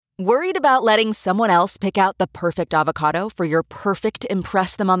Worried about letting someone else pick out the perfect avocado for your perfect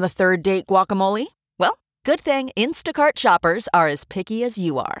impress them on the third date guacamole? Well, good thing Instacart shoppers are as picky as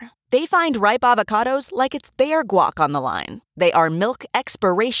you are. They find ripe avocados like it's their guac on the line. They are milk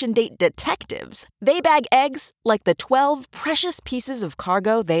expiration date detectives. They bag eggs like the 12 precious pieces of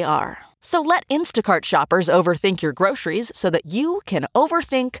cargo they are. So let Instacart shoppers overthink your groceries so that you can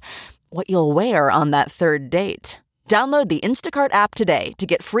overthink what you'll wear on that third date. Download the Instacart app today to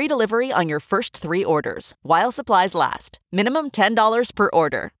get free delivery on your first 3 orders, while supplies last. Minimum $10 per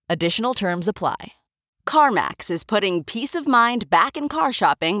order. Additional terms apply. CarMax is putting peace of mind back in car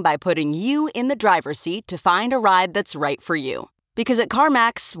shopping by putting you in the driver's seat to find a ride that's right for you. Because at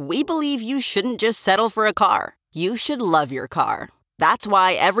CarMax, we believe you shouldn't just settle for a car. You should love your car. That's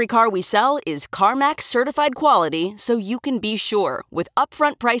why every car we sell is CarMax certified quality, so you can be sure with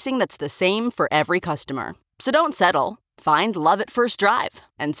upfront pricing that's the same for every customer. So don't settle. Find love at first drive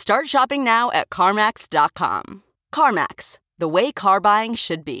and start shopping now at CarMax.com. CarMax, the way car buying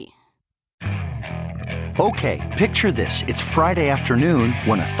should be. Okay, picture this. It's Friday afternoon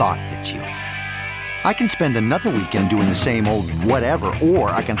when a thought hits you. I can spend another weekend doing the same old whatever,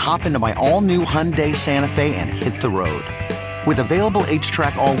 or I can hop into my all-new Hyundai Santa Fe and hit the road. With available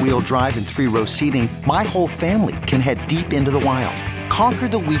H-Track all-wheel drive and 3-row seating, my whole family can head deep into the wild. Conquer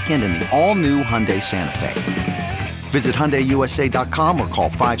the weekend in the all-new Hyundai Santa Fe. Visit HyundaiUSA.com or call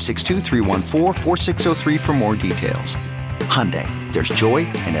 562-314-4603 for more details. Hyundai, there's joy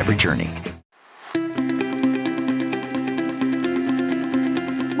in every journey.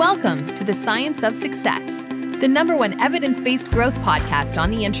 Welcome to The Science of Success, the #1 evidence-based growth podcast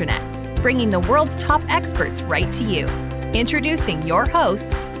on the internet, bringing the world's top experts right to you. Introducing your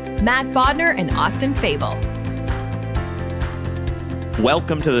hosts, Matt Bodner and Austin Fable.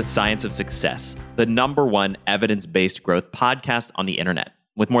 Welcome to The Science of Success, the #1 evidence-based growth podcast on the internet,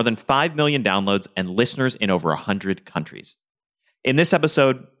 with more than 5 million downloads and listeners in over 100 countries. In this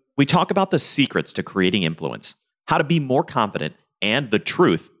episode, we talk about the secrets to creating influence, how to be more confident, and the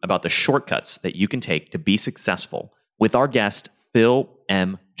truth about the shortcuts that you can take to be successful with our guest, Phil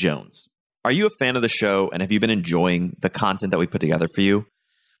M. Jones. Are you a fan of the show, and have you been enjoying the content that we put together for you?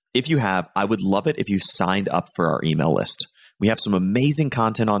 If you have, I would love it if you signed up for our email list. We have some amazing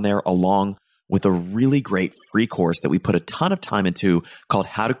content on there, along with a really great free course that we put a ton of time into called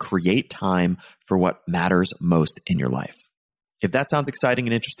How to Create Time for What Matters Most in Your Life. If that sounds exciting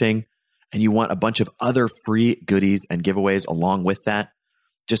and interesting, and you want a bunch of other free goodies and giveaways along with that,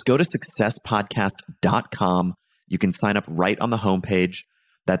 just go to successpodcast.com. You can sign up right on the homepage.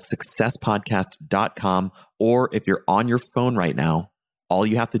 That's successpodcast.com. Or if you're on your phone right now, all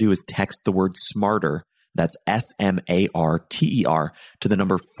you have to do is text the word SMARTER, that's SMARTER, to the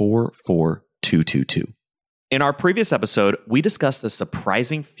number 44222. In our previous episode, we discussed the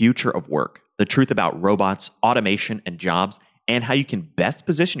surprising future of work, the truth about robots, automation, and jobs, and how you can best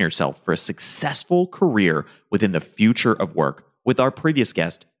position yourself for a successful career within the future of work with our previous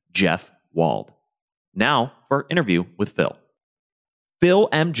guest, Jeff Wald. Now for our interview with Phil. Phil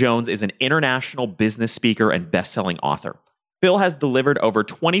M. Jones is an international business speaker and best-selling author. Phil has delivered over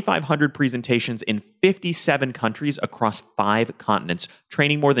 2,500 presentations in 57 countries across 5 continents,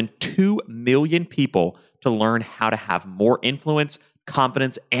 training more than 2 million people to learn how to have more influence,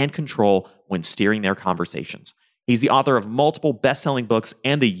 confidence, and control when steering their conversations. He's the author of multiple best-selling books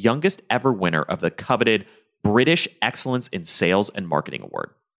and the youngest ever winner of the coveted British Excellence in Sales and Marketing Award.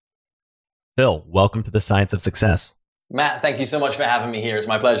 Phil, welcome to The Science of Success. Matt, thank you so much for having me here. It's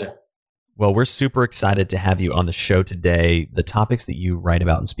my pleasure. Well, we're super excited to have you on the show today. The topics that you write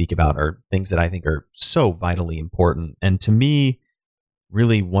about and speak about are things that I think are so vitally important. And to me,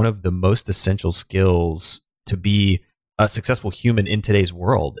 really one of the most essential skills to be a successful human in today's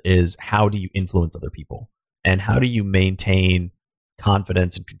world is how do you influence other people? And how do you maintain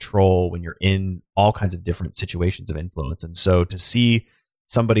confidence and control when you're in all kinds of different situations of influence? And so to see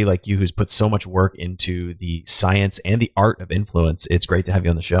somebody like you who's put so much work into the science and the art of influence, it's great to have you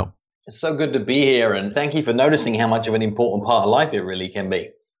on the show. It's so good to be here, and thank you for noticing how much of an important part of life it really can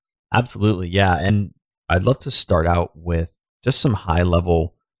be. Absolutely, yeah. And I'd love to start out with just some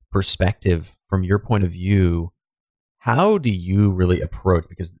high-level perspective from your point of view. How do you really approach,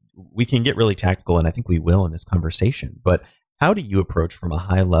 because we can get really tactical, and I think we will in this conversation, but how do you approach from a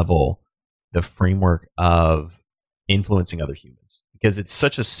high level the framework of influencing other humans? Because it's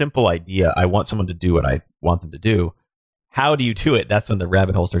such a simple idea. I want someone to do what I want them to do. How do you do it? That's when the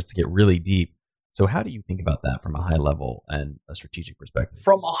rabbit hole starts to get really deep. So how do you think about that from a high level and a strategic perspective?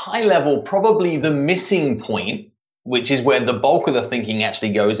 From a high level, probably the missing point, which is where the bulk of the thinking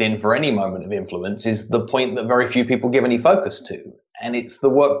actually goes in for any moment of influence, is the point that very few people give any focus to. and it's the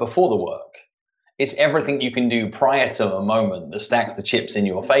work before the work. It's everything you can do prior to a moment that stacks the chips in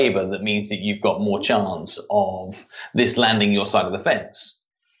your favor that means that you've got more chance of this landing your side of the fence.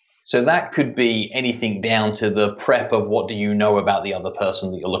 So that could be anything down to the prep of what do you know about the other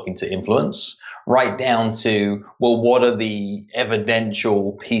person that you're looking to influence, right down to, well, what are the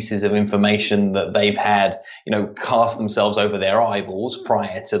evidential pieces of information that they've had, cast themselves over their eyeballs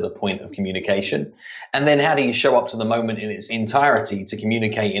prior to the point of communication? And then how do you show up to the moment in its entirety to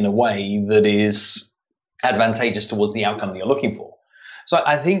communicate in a way that is advantageous towards the outcome that you're looking for? So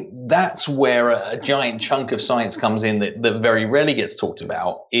I think that's where a giant chunk of science comes in that very rarely gets talked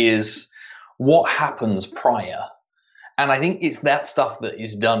about, is what happens prior. And I think it's that stuff that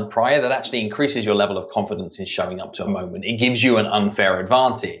is done prior that actually increases your level of confidence in showing up to a moment. It gives you an unfair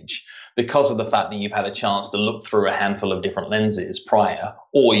advantage because of the fact that you've had a chance to look through a handful of different lenses prior,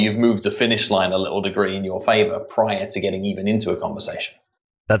 or you've moved the finish line a little degree in your favor prior to getting even into a conversation.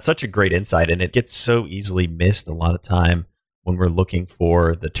 That's such a great insight, and it gets so easily missed a lot of time when we're looking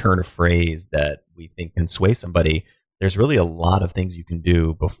for the turn of phrase that we think can sway somebody. There's really a lot of things you can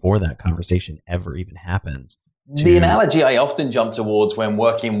do before that conversation ever even happens. The analogy I often jump towards when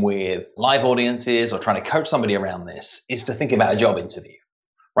working with live audiences or trying to coach somebody around this is to think about a job interview,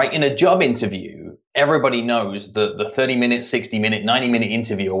 right? In a job interview, everybody knows that the 30-minute, 60-minute, 90-minute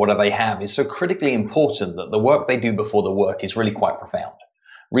interview or whatever they have is so critically important that the work they do before the work is really quite profound.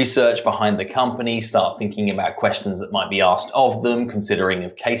 Research behind the company, start thinking about questions that might be asked of them, considering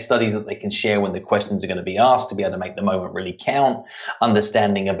of case studies that they can share when the questions are going to be asked to be able to make the moment really count,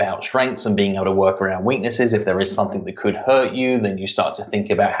 understanding about strengths and being able to work around weaknesses. If there is something that could hurt you, then you start to think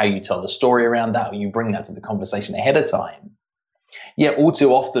about how you tell the story around that, or you bring that to the conversation ahead of time. Yet all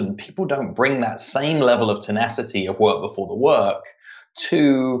too often, people don't bring that same level of tenacity of work before the work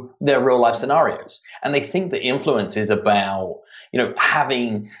to their real life scenarios. And they think that influence is about,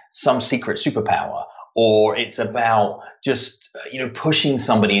 having some secret superpower, or it's about just, pushing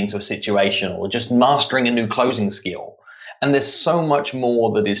somebody into a situation, or just mastering a new closing skill. And there's so much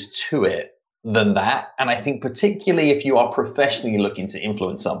more that is to it than that. And I think particularly if you are professionally looking to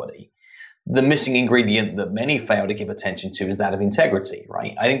influence somebody, the missing ingredient that many fail to give attention to is that of integrity,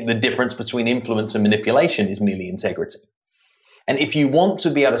 right? I think the difference between influence and manipulation is merely integrity. And if you want to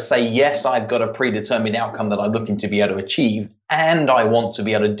be able to say, yes, I've got a predetermined outcome that I'm looking to be able to achieve, and I want to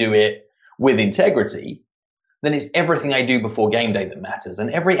be able to do it with integrity, then it's everything I do before game day that matters. And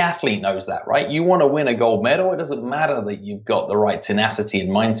every athlete knows that, right? You want to win a gold medal, it doesn't matter that you've got the right tenacity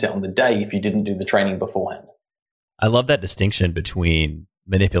and mindset on the day if you didn't do the training beforehand. I love that distinction between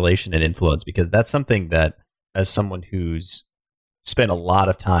manipulation and influence, because that's something that, as someone who's spent a lot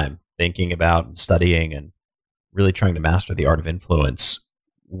of time thinking about and studying and really trying to master the art of influence,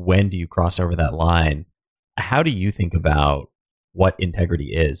 when do you cross over that line? How do you think about what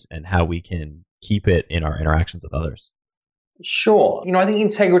integrity is and how we can keep it in our interactions with others? Sure. I think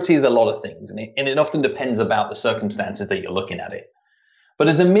integrity is a lot of things, and it often depends about the circumstances that you're looking at it. But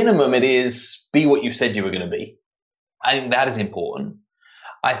as a minimum, it is be what you said you were going to be. I think that is important.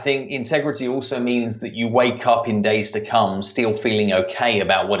 I think integrity also means that you wake up in days to come still feeling okay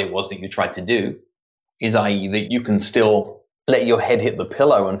about what it was that you tried to do, i.e. that you can still let your head hit the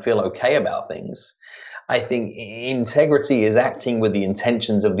pillow and feel okay about things. I think integrity is acting with the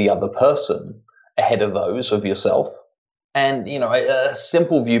intentions of the other person ahead of those of yourself. And, a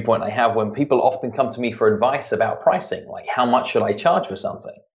simple viewpoint I have when people often come to me for advice about pricing, like how much should I charge for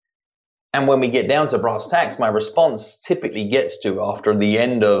something? And when we get down to brass tacks, my response typically gets to, after the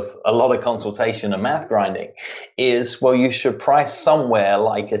end of a lot of consultation and math grinding, is, well, you should price somewhere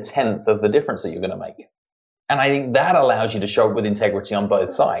like 1/10 of the difference that you're going to make. And I think that allows you to show up with integrity on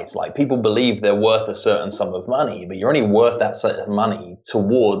both sides. Like, people believe they're worth a certain sum of money, but you're only worth that certain money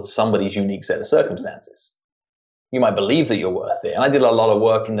towards somebody's unique set of circumstances. You might believe that you're worth it. And I did a lot of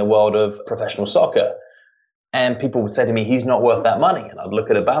work in the world of professional soccer. And people would say to me, he's not worth that money. And I'd look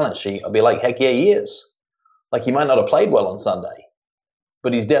at a balance sheet. I'd be like, heck yeah, he is. Like, he might not have played well on Sunday,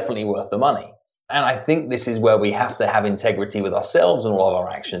 but he's definitely worth the money. And I think this is where we have to have integrity with ourselves and all of our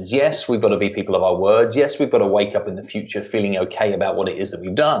actions. Yes, we've got to be people of our word. Yes, we've got to wake up in the future feeling okay about what it is that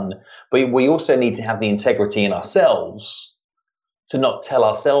we've done. But we also need to have the integrity in ourselves to not tell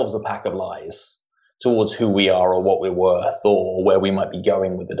ourselves a pack of lies towards who we are or what we're worth or where we might be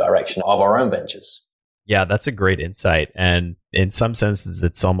going with the direction of our own ventures. Yeah, that's a great insight. And in some senses,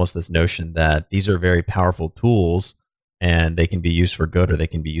 it's almost this notion that these are very powerful tools and they can be used for good or they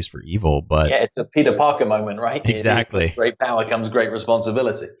can be used for evil. But yeah, it's a Peter Parker moment, right? Exactly. With great power comes great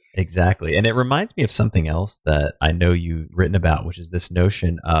responsibility. Exactly. And it reminds me of something else that I know you've written about, which is this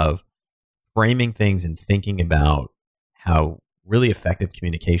notion of framing things and thinking about how really effective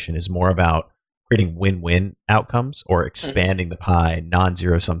communication is more about creating win-win outcomes or expanding the pie,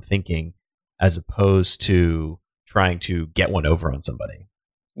 non-zero sum thinking, as opposed to trying to get one over on somebody.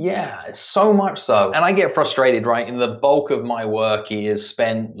 Yeah, so much so. And I get frustrated, right? And the bulk of my work is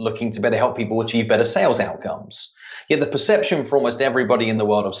spent looking to better help people achieve better sales outcomes. Yet the perception for almost everybody in the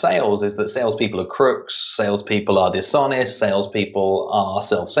world of sales is that salespeople are crooks, salespeople are dishonest, salespeople are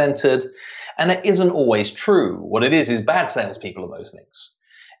self-centered. And it isn't always true. What it is bad salespeople are those things.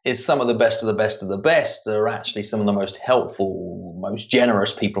 Is some of the best of the best of the best are actually some of the most helpful, most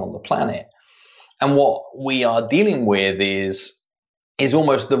generous people on the planet. And what we are dealing with is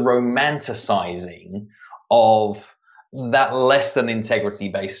almost the romanticizing of that less than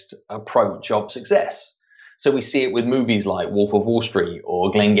integrity-based approach of success. So we see it with movies like Wolf of Wall Street or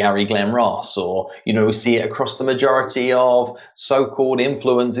Glengarry Glen Ross, or, we see it across the majority of so-called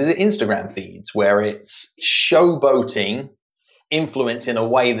influencers, Instagram feeds, where it's showboating influence in a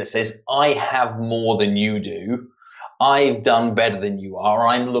way that says, I have more than you do. I've done better than you are.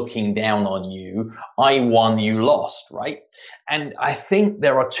 I'm looking down on you. I won, you lost, right? And I think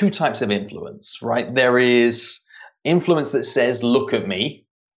there are two types of influence, right? There is influence that says, look at me.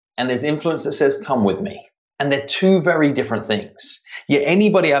 And there's influence that says, come with me. And they're two very different things. Yet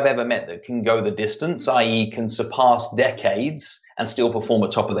anybody I've ever met that can go the distance, i.e. can surpass decades and still perform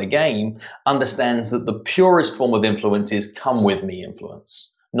at top of their game, understands that the purest form of influence is come with me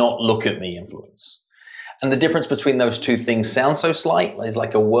influence, not look at me influence. And the difference between those two things sounds so slight, it's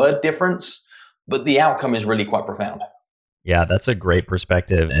like a word difference, but the outcome is really quite profound. Yeah, that's a great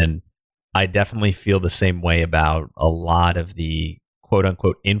perspective. And I definitely feel the same way about a lot of the quote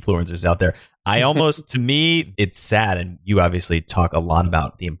unquote influencers out there. I almost, to me, it's sad. And you obviously talk a lot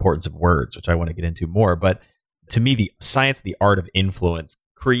about the importance of words, which I want to get into more. But to me, the science, the art of influence,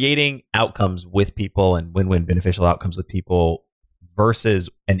 creating outcomes with people and win-win beneficial outcomes with people versus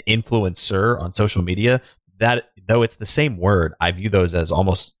an influencer on social media, that though it's the same word, I view those as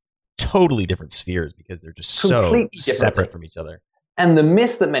almost totally different spheres because they're just so separate from each other. And the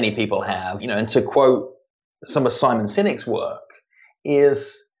miss that many people have, and to quote some of Simon Sinek's work,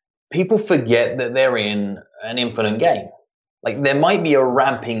 is people forget that they're in an infinite game. Like there might be a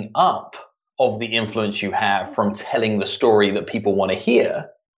ramping up of the influence you have from telling the story that people want to hear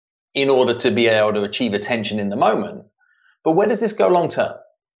in order to be able to achieve attention in the moment. But where does this go long term?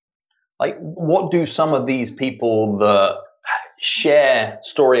 Like, what do some of these people that share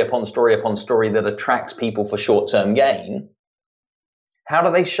story upon story upon story that attracts people for short-term gain, how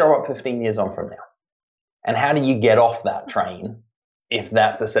do they show up 15 years on from now? And how do you get off that train if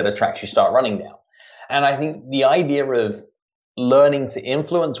that's the set of tracks you start running down? And I think the idea of learning to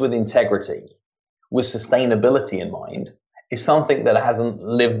influence with integrity, with sustainability in mind, is something that hasn't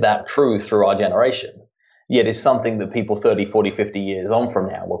lived that true through our generation. Yet is something that people 30, 40, 50 years on from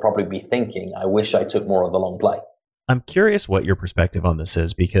now will probably be thinking, I wish I took more of the long play. I'm curious what your perspective on this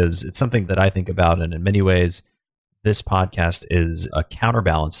is, because it's something that I think about. And in many ways, this podcast is a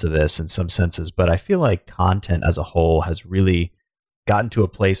counterbalance to this in some senses. But I feel like content as a whole has really gotten to a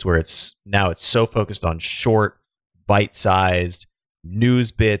place where it's so focused on short, bite-sized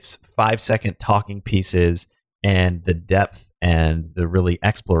news bits, 5-second talking pieces, and the depth and the really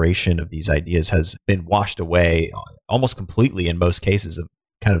exploration of these ideas has been washed away almost completely in most cases of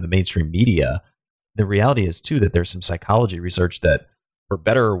kind of the mainstream media. The reality is too that there's some psychology research that, for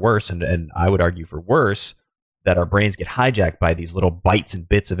better or worse, and I would argue for worse, that our brains get hijacked by these little bites and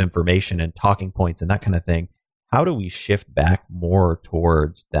bits of information and talking points and that kind of thing. How do we shift back more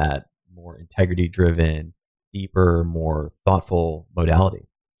towards that more integrity-driven, deeper, more thoughtful modality?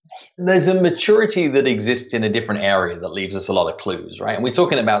 There's a maturity that exists in a different area that leaves us a lot of clues, right? And we're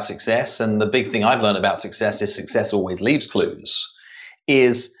talking about success, and the big thing I've learned about success is success always leaves clues,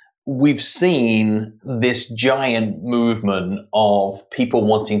 is we've seen this giant movement of people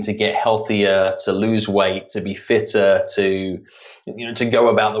wanting to get healthier, to lose weight, to be fitter, to go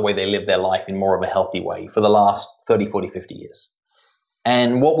about the way they live their life in more of a healthy way for the last 30, 40, 50 years.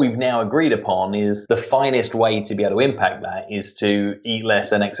 And what we've now agreed upon is the finest way to be able to impact that is to eat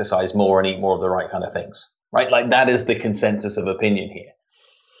less and exercise more and eat more of the right kind of things, right? Like that is the consensus of opinion here.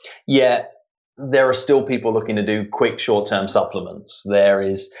 Yet there are still people looking to do quick short-term supplements. There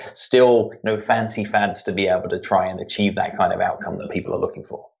is still fancy fads to be able to try and achieve that kind of outcome that people are looking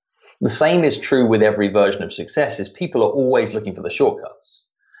for. The same is true with every version of success, is people are always looking for the shortcuts.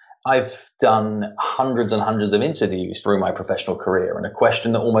 I've done hundreds and hundreds of interviews through my professional career, and a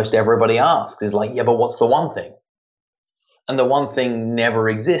question that almost everybody asks is like, yeah, but what's the one thing? And the one thing never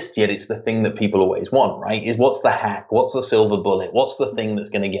exists, yet it's the thing that people always want, right? Is what's the hack? What's the silver bullet? What's the thing that's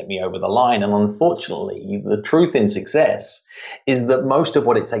going to get me over the line? And unfortunately, the truth in success is that most of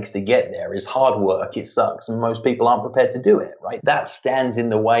what it takes to get there is hard work. It sucks. And most people aren't prepared to do it, right? That stands in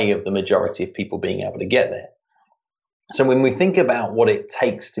the way of the majority of people being able to get there. So when we think about what it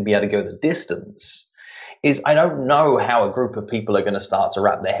takes to be able to go the distance, is I don't know how a group of people are going to start to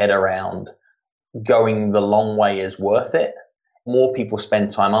wrap their head around going the long way is worth it. More people spend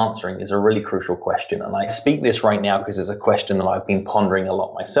time answering is a really crucial question. And I speak this right now because it's a question that I've been pondering a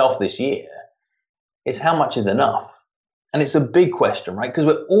lot myself this year, is how much is enough? And it's a big question, right? Because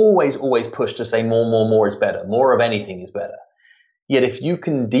we're always pushed to say more is better. More of anything is better. Yet if you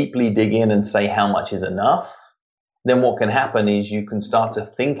can deeply dig in and say how much is enough, then what can happen is you can start to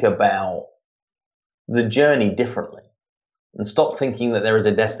think about the journey differently. And stop thinking that there is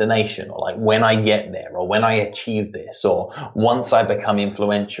a destination, or like when I get there, or when I achieve this, or once I become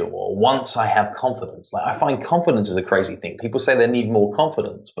influential, or once I have confidence. Like I find confidence is a crazy thing. People say they need more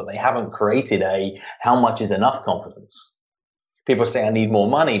confidence, but they haven't created a how much is enough confidence. People say I need more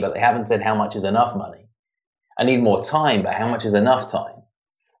money, but they haven't said how much is enough money. I need more time, but how much is enough time?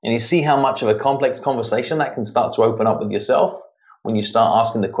 And you see how much of a complex conversation that can start to open up with yourself when you start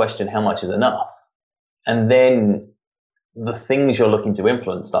asking the question, how much is enough? And then the things you're looking to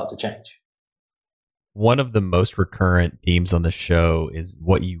influence start to change. One of the most recurrent themes on the show is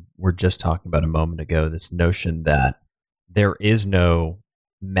what you were just talking about a moment ago, this notion that there is no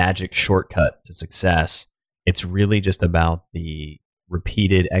magic shortcut to success. It's really just about the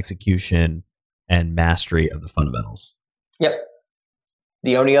repeated execution and mastery of the fundamentals. Yep.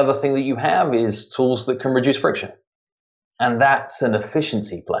 The only other thing that you have is tools that can reduce friction. And that's an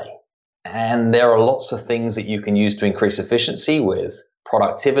efficiency play. And there are lots of things that you can use to increase efficiency with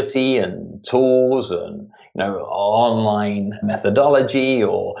productivity and tools and, online methodology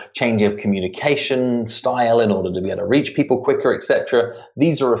or change of communication style in order to be able to reach people quicker, etc.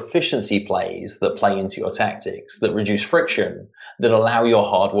 These are efficiency plays that play into your tactics, that reduce friction, that allow your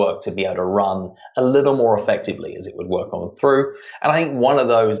hard work to be able to run a little more effectively as it would work on through. And I think one of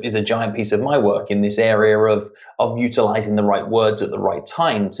those is a giant piece of my work in this area of utilizing the right words at the right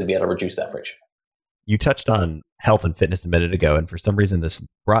time to be able to reduce that friction. You touched on health and fitness a minute ago, and for some reason this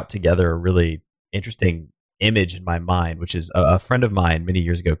brought together a really interesting image in my mind, which is a friend of mine many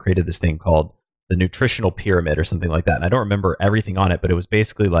years ago created this thing called the nutritional pyramid or something like that. And I don't remember everything on it, but it was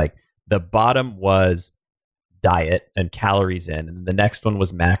basically like the bottom was diet and calories in, and the next one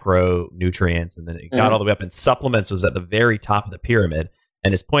was macronutrients, and then it got all the way up, and supplements was at the very top of the pyramid.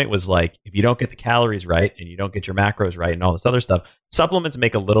 And his point was like, if you don't get the calories right and you don't get your macros right and all this other stuff, supplements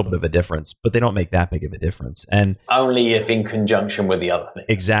make a little bit of a difference, but they don't make that big of a difference. And only if in conjunction with the other thing.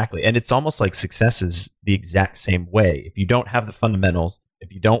 Exactly. And it's almost like success is the exact same way. If you don't have the fundamentals,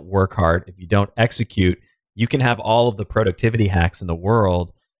 if you don't work hard, if you don't execute, you can have all of the productivity hacks in the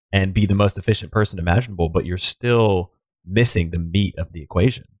world and be the most efficient person imaginable, but you're still missing the meat of the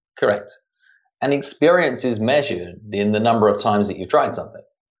equation. Correct. And experience is measured in the number of times that you've tried something.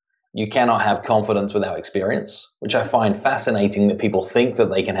 You cannot have confidence without experience, which I find fascinating that people think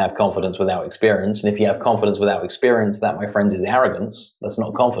that they can have confidence without experience. And if you have confidence without experience, that, my friends, is arrogance. That's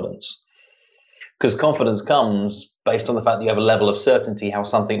not confidence. Because confidence comes based on the fact that you have a level of certainty how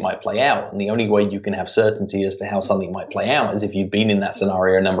something might play out. And the only way you can have certainty as to how something might play out is if you've been in that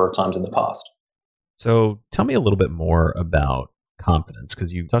scenario a number of times in the past. So tell me a little bit more about confidence,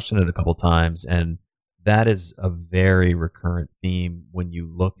 because you've touched on it a couple times, and that is a very recurrent theme when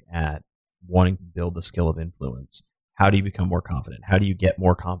you look at wanting to build the skill of influence. How do you become more confident? How do you get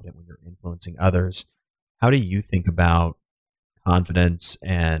more confident when you're influencing others? How do you think about confidence,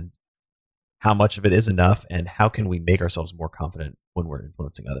 and how much of it is enough, and how can we make ourselves more confident when we're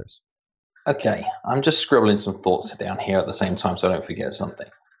influencing others? Okay, I'm just scribbling some thoughts down here at the same time so I don't forget something.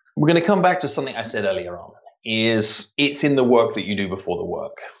 We're going to come back to something I said earlier on. Is it's in the work that you do before the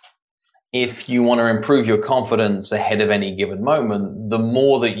work. If you want to improve your confidence ahead of any given moment, the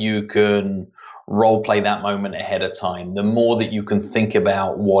more that you can role play that moment ahead of time, the more that you can think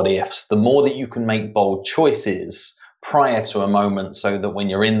about what ifs, the more that you can make bold choices prior to a moment so that when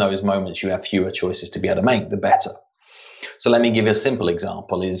you're in those moments, you have fewer choices to be able to make, the better. So let me give you a simple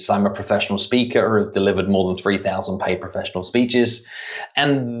example. I'm a professional speaker. I've delivered more than 3,000 paid professional speeches.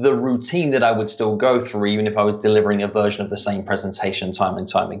 And the routine that I would still go through, even if I was delivering a version of the same presentation time and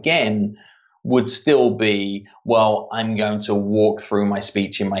time again, would still be, well, I'm going to walk through my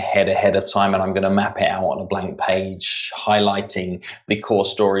speech in my head ahead of time and I'm going to map it out on a blank page, highlighting the core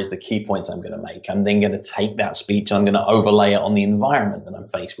stories, the key points I'm going to make. I'm then going to take that speech and I'm going to overlay it on the environment that I'm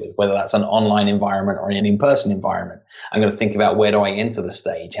faced with, whether that's an online environment or an in-person environment. I'm going to think about, where do I enter the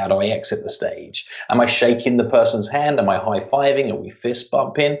stage? How do I exit the stage? Am I shaking the person's hand? Am I high-fiving? Are we fist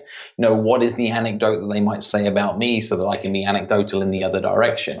bumping? What is the anecdote that they might say about me so that I can be anecdotal in the other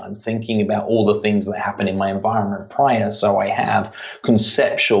direction? I'm thinking about all the things that happen in my environment prior, so I have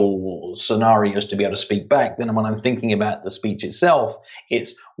conceptual scenarios to be able to speak back. Then when I'm thinking about the speech itself,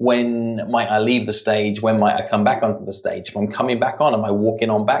 it's, when might I leave the stage? When might I come back onto the stage? If I'm coming back on, am I walking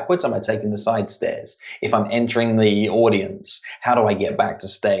on backwards? Am I taking the side stairs? If I'm entering the audience, how do I get back to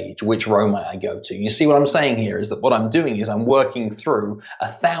stage? Which row might I go to? You see what I'm saying here is that what I'm doing is I'm working through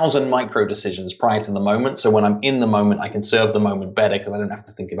 1,000 micro decisions prior to the moment. So when I'm in the moment, I can serve the moment better because I don't have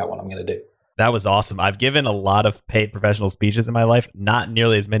to think about what I'm going to do. That was awesome. I've given a lot of paid professional speeches in my life, not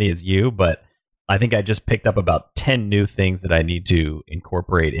nearly as many as you, but I think I just picked up about 10 new things that I need to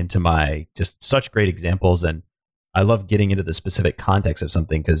incorporate into my, just such great examples. And I love getting into the specific context of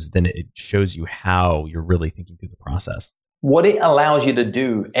something because then it shows you how you're really thinking through the process. What it allows you to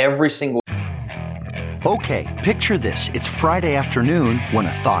do every single... Okay, picture this. It's Friday afternoon when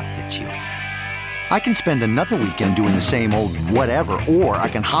a thought hits you. I can spend another weekend doing the same old whatever, or I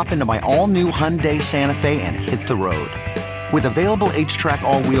can hop into my all-new Hyundai Santa Fe and hit the road. With available H-Track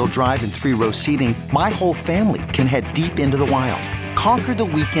all-wheel drive and 3-row seating, my whole family can head deep into the wild. Conquer the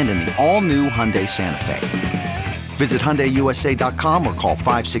weekend in the all-new Hyundai Santa Fe. Visit HyundaiUSA.com or call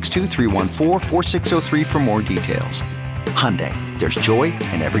 562-314-4603 for more details. Hyundai, there's joy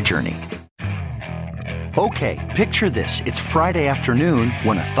in every journey. Okay, picture this. It's Friday afternoon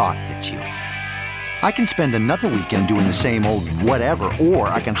when a thought hits you. I can spend another weekend doing the same old whatever, or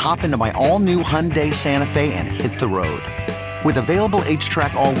I can hop into my all-new Hyundai Santa Fe and hit the road. With available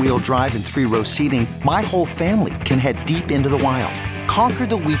H-Track all-wheel drive and 3-row seating, my whole family can head deep into the wild. Conquer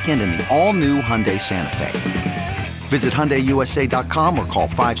the weekend in the all-new Hyundai Santa Fe. Visit HyundaiUSA.com or call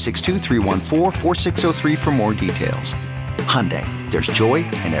 562-314-4603 for more details. Hyundai, there's joy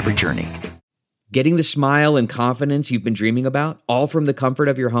in every journey. Getting the smile and confidence you've been dreaming about, all from the comfort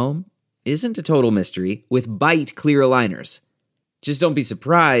of your home, isn't a total mystery with Byte clear aligners. Just don't be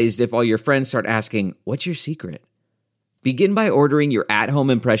surprised if all your friends start asking, "What's your secret?" Begin by ordering your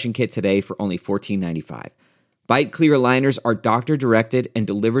at-home impression kit today for only $14.95. Byte clear aligners are doctor-directed and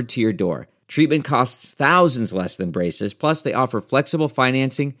delivered to your door. Treatment costs thousands less than braces, plus they offer flexible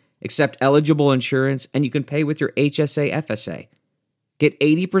financing, accept eligible insurance, and you can pay with your HSA FSA. Get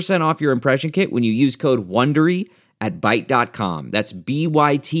 80% off your impression kit when you use code WONDERY at Byte.com. That's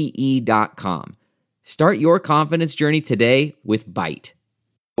BYTE.com. Start your confidence journey today with Byte.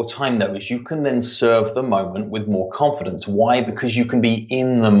 More time, though, is you can then serve the moment with more confidence. Why? Because you can be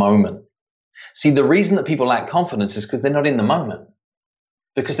in the moment. See, the reason that people lack confidence is because they're not in the moment.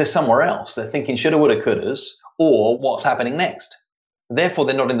 Because they're somewhere else. They're thinking shoulda, woulda, couldas, or what's happening next. Therefore,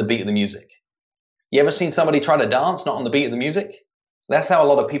 they're not in the beat of the music. You ever seen somebody try to dance not on the beat of the music? That's how a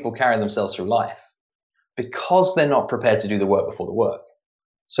lot of people carry themselves through life. Because they're not prepared to do the work before the work.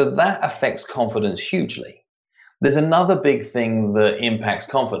 So that affects confidence hugely. There's another big thing that impacts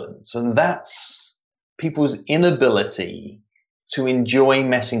confidence, and that's people's inability to enjoy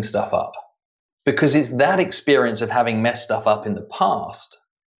messing stuff up. Because it's that experience of having messed stuff up in the past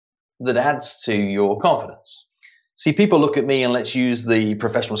that adds to your confidence. See, people look at me, and let's use the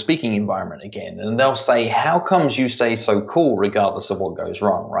professional speaking environment again, and they'll say, how comes you stay so cool regardless of what goes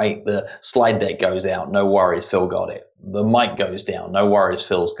wrong, right? The slide deck goes out, no worries, Phil got it. The mic goes down, no worries,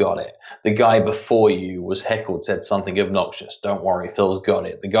 Phil's got it. The guy before you was heckled, said something obnoxious, don't worry, Phil's got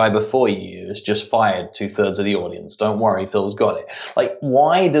it. The guy before you has just fired 2/3 of the audience, don't worry, Phil's got it. Like,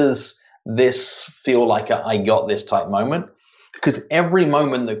 why does this feel like a I got this type moment? Because every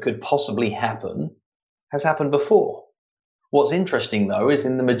moment that could possibly happen has happened before. What's interesting, though, is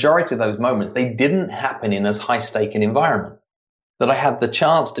in the majority of those moments, they didn't happen in as high-stake an environment. That I had the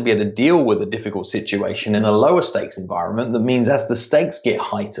chance to be able to deal with a difficult situation in a lower-stakes environment that means as the stakes get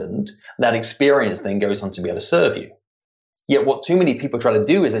heightened, that experience then goes on to be able to serve you. Yet what too many people try to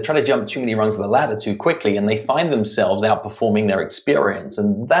do is they try to jump too many rungs of the ladder too quickly, and they find themselves outperforming their experience,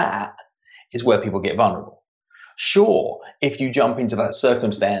 and that is where people get vulnerable. Sure, if you jump into that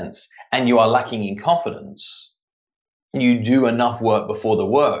circumstance and you are lacking in confidence, you do enough work before the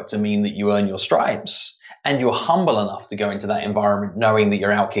work to mean that you earn your stripes, and you're humble enough to go into that environment knowing that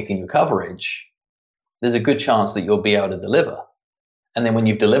you're out kicking your coverage, there's a good chance that you'll be able to deliver. And then when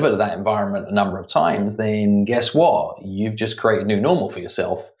you've delivered that environment a number of times, then guess what? You've just created a new normal for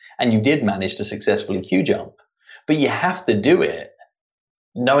yourself, and you did manage to successfully Q jump. But you have to do it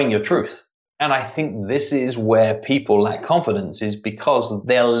knowing your truth. And I think this is where people lack confidence, is because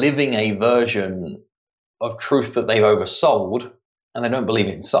they're living a version of truth that they've oversold and they don't believe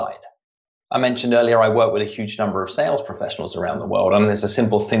it inside. I mentioned earlier I work with a huge number of sales professionals around the world, and there's a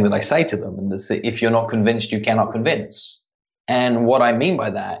simple thing that I say to them, and that's, if you're not convinced, you cannot convince. And what I mean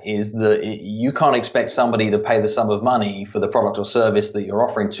by that is that you can't expect somebody to pay the sum of money for the product or service that you're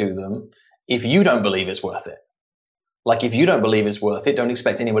offering to them if you don't believe it's worth it. Like, if you don't believe it's worth it, don't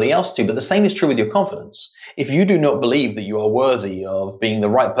expect anybody else to. But the same is true with your confidence. If you do not believe that you are worthy of being the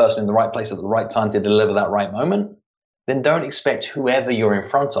right person in the right place at the right time to deliver that right moment, then don't expect whoever you're in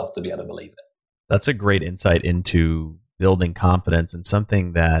front of to be able to believe it. That's a great insight into building confidence, and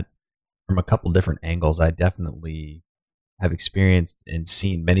something that from a couple different angles I definitely have experienced and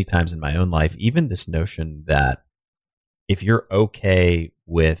seen many times in my own life. Even this notion that if you're okay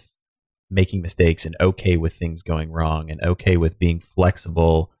with making mistakes and okay with things going wrong and okay with being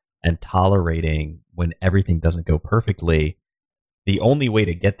flexible and tolerating when everything doesn't go perfectly, the only way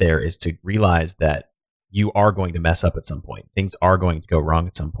to get there is to realize that you are going to mess up at some point. Things are going to go wrong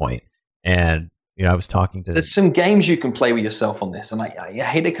at some point. And, you know, I was talking to... There's some games you can play with yourself on this, and I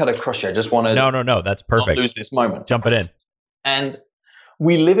hate to cut across you. I just want to... No, that's perfect. Not lose this moment. Jump it in. And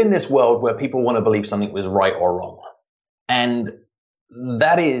we live in this world where people want to believe something was right or wrong. And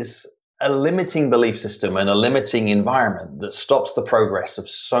that is a limiting belief system and a limiting environment that stops the progress of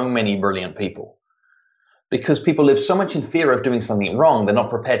so many brilliant people. Because people live so much in fear of doing something wrong, they're not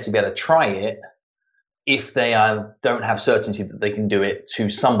prepared to be able to try it if they don't have certainty that they can do it to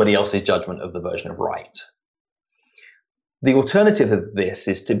somebody else's judgment of the version of right. The alternative of this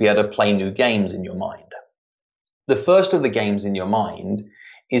is to be able to play new games in your mind. The first of the games in your mind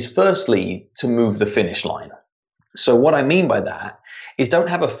is firstly to move the finish line. So what I mean by that is, don't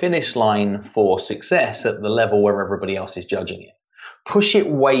have a finish line for success at the level where everybody else is judging it. Push it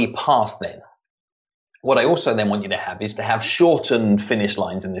way past then. What I also then want you to have is to have shortened finish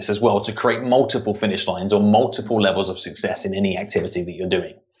lines in this as well, to create multiple finish lines or multiple levels of success in any activity that you're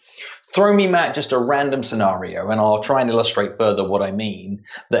doing. Throw me, Matt, just a random scenario, and I'll try and illustrate further what I mean,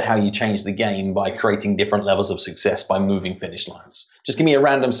 that how you change the game by creating different levels of success by moving finish lines. Just give me a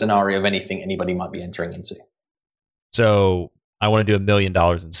random scenario of anything anybody might be entering into. So I want to do $1 million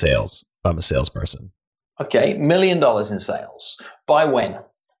in sales if I'm a salesperson. Okay, $1 million in sales. By when?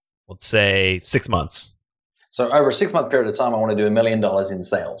 Let's say 6 months. So over a 6-month period of time, I want to do $1 million in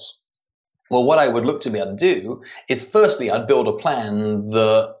sales. Well, what I would look to be able to do is, firstly, I'd build a plan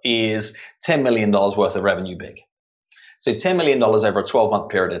that is $10 million worth of revenue big. So $10 million over a 12-month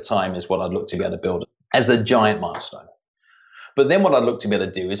period of time is what I'd look to be able to build as a giant milestone. But then what I'd look to be able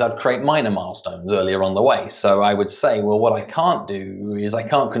to do is I'd create minor milestones earlier on the way. So I would say, well, what I can't do is I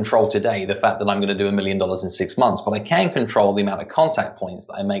can't control today the fact that I'm going to do $1 million in 6 months, but I can control the amount of contact points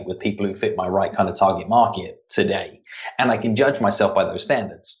that I make with people who fit my right kind of target market today. And I can judge myself by those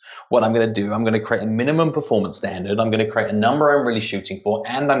standards. What I'm going to do, I'm going to create a minimum performance standard. I'm going to create a number I'm really shooting for,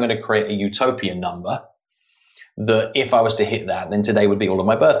 and I'm going to create a utopian number that if I was to hit that, then today would be all of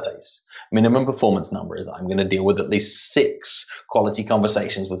my birthdays. Minimum performance number is I'm going to deal with at least 6 quality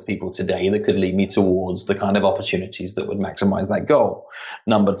conversations with people today that could lead me towards the kind of opportunities that would maximize that goal.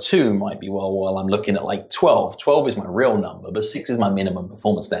 Number 2 might be, well, I'm looking at like 12. 12 is my real number, but 6 is my minimum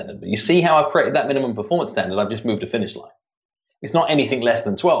performance standard. But you see how I've created that minimum performance standard? I've just moved a finish line. It's not anything less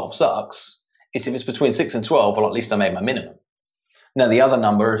than 12 sucks. It's if it's between 6 and 12, well, at least I made my minimum. Now, the other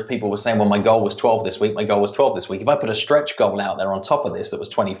number, if people were saying, well, my goal was 12 this week, my goal was 12 this week. If I put a stretch goal out there on top of this that was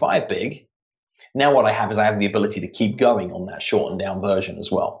 25 big, now what I have is I have the ability to keep going on that shortened down version as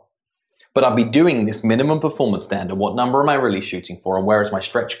well. But I'll be doing this minimum performance standard. What number am I really shooting for? And where is my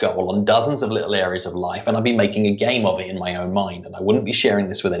stretch goal on dozens of little areas of life? And I'll be making a game of it in my own mind. And I wouldn't be sharing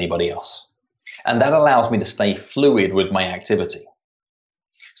this with anybody else. And that allows me to stay fluid with my activity.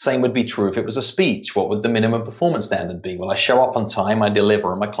 Same would be true if it was a speech. What would the minimum performance standard be? Well, I show up on time, I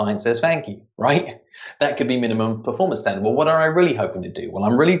deliver, and my client says thank you, right? That could be minimum performance standard. Well, what am I really hoping to do? Well,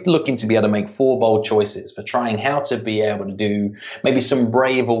 I'm really looking to be able to make 4 bold choices for trying how to be able to do maybe some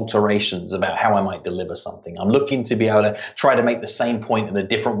brave alterations about how I might deliver something. I'm looking to be able to try to make the same point in a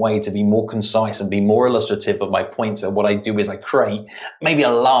different way, to be more concise and be more illustrative of my points. And what I do is I create maybe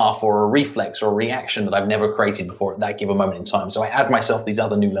a laugh or a reflex or a reaction that I've never created before at that given moment in time. So I add myself these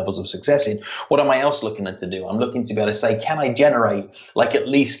other new levels of success in. What am I else looking to do? I'm looking to be able to say, can I generate like at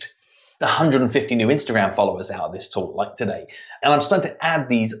least 150 new Instagram followers out of this talk like today. And I'm starting to add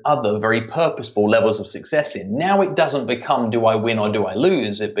these other very purposeful levels of success in. Now it doesn't become do I win or do I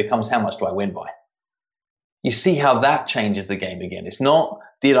lose? It becomes how much do I win by? You see how that changes the game again. It's not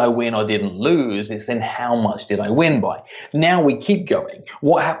did I win or didn't lose? It's then how much did I win by? Now we keep going.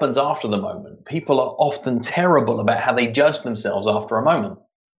 What happens after the moment? People are often terrible about how they judge themselves after a moment.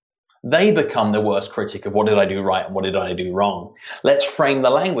 They become the worst critic of what did I do right and what did I do wrong. Let's frame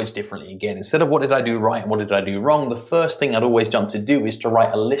the language differently again. Instead of what did I do right and what did I do wrong, the first thing I'd always jump to do is to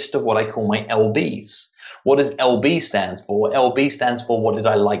write a list of what I call my LBs. What does LB stand for? LB stands for what did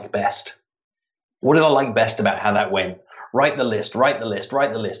I like best? What did I like best about how that went? Write the list, write the list,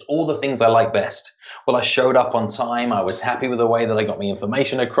 write the list, all the things I like best. Well, I showed up on time. I was happy with the way that I got my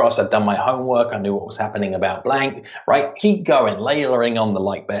information across. I'd done my homework. I knew what was happening about blank, right? Keep going, layering on the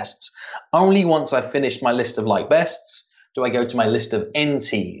like bests. Only once I finished my list of like bests do I go to my list of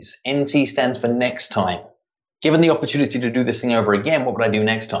NTs. NT stands for next time. Given the opportunity to do this thing over again, what would I do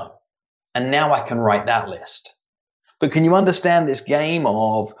next time? And now I can write that list. But can you understand this game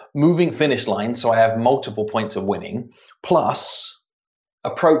of moving finish line so I have multiple points of winning, plus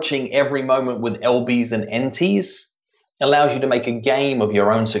approaching every moment with LBs and NTs allows you to make a game of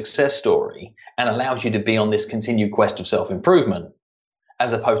your own success story and allows you to be on this continued quest of self-improvement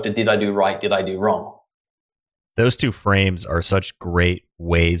as opposed to did I do right, did I do wrong? Those two frames are such great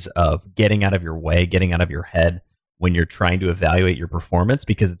ways of getting out of your way, getting out of your head when you're trying to evaluate your performance,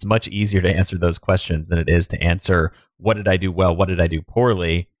 because it's much easier to answer those questions than it is to answer what did I do well, what did I do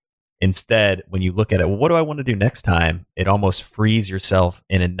poorly. Instead, when you look at it, well, what do I want to do next time? It almost frees yourself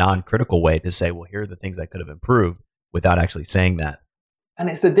in a non-critical way to say, well, here are the things I could have improved without actually saying that. And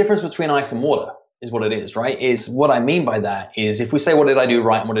it's the difference between ice and water is what it is, right? Is what I mean by that is if we say, what did I do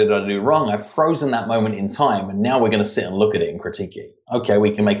right and what did I do wrong? I've frozen that moment in time and now we're going to sit and look at it and critique it. Okay,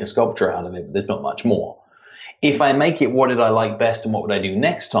 we can make a sculpture out of it, but there's not much more. If I make it what did I like best and what would I do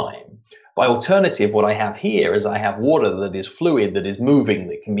next time, by alternative, what I have here is I have water that is fluid, that is moving,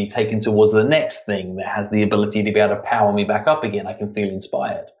 that can be taken towards the next thing, that has the ability to be able to power me back up again. I can feel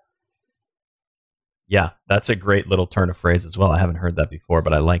inspired. Yeah, that's a great little turn of phrase as well. I haven't heard that before,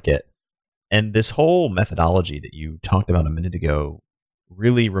 but I like it. And this whole methodology that you talked about a minute ago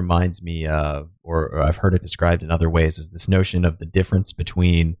really reminds me of, or I've heard it described in other ways, is this notion of the difference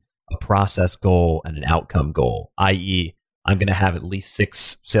between a process goal and an outcome goal, i.e., I'm going to have at least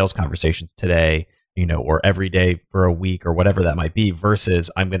 6 sales conversations today, or every day for a week or whatever that might be,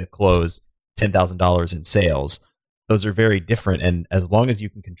 versus I'm going to close $10,000 in sales. Those are very different. And as long as you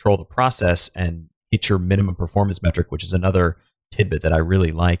can control the process and hit your minimum performance metric, which is another tidbit that I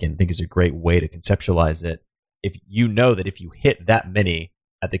really like and think is a great way to conceptualize it, if you know that if you hit that many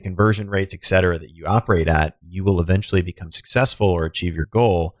at the conversion rates, et cetera, that you operate at, you will eventually become successful or achieve your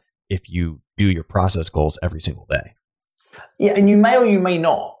goal if you do your process goals every single day. Yeah, and you may or you may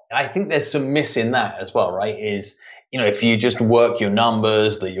not. I think there's some miss in that as well, right? Is, if you just work your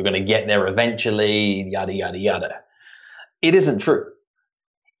numbers, that you're going to get there eventually, yada, yada, yada. It isn't true.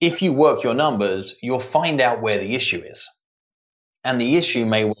 If you work your numbers, you'll find out where the issue is. And the issue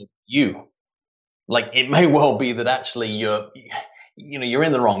may well be you. Like, it may well be that actually you're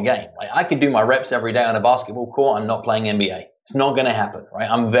in the wrong game. Like, I could do my reps every day on a basketball court. I'm not playing NBA. It's not going to happen, right?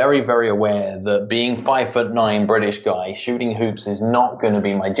 I'm very, very aware that being 5'9" British guy shooting hoops is not going to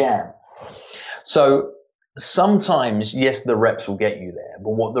be my jam. So sometimes, yes, the reps will get you there.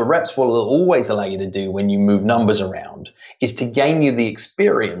 But what the reps will always allow you to do when you move numbers around is to gain you the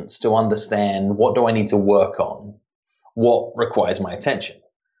experience to understand what do I need to work on, what requires my attention.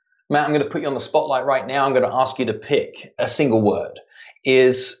 Matt, I'm going to put you on the spotlight right now. I'm going to ask you to pick a single word.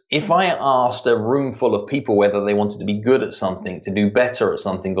 Is if I asked a room full of people whether they wanted to be good at something, to do better at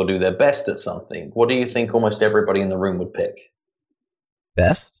something, or do their best at something, what do you think almost everybody in the room would pick?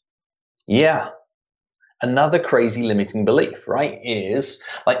 Best? Yeah. Another crazy limiting belief, right? Is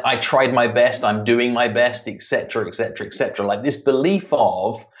like, I tried my best, I'm doing my best, et cetera, et cetera, et cetera. Like this belief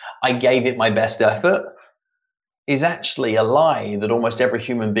of I gave it my best effort is actually a lie that almost every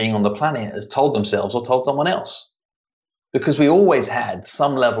human being on the planet has told themselves or told someone else. Because we always had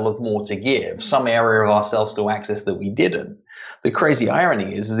some level of more to give, some area of ourselves to access that we didn't. The crazy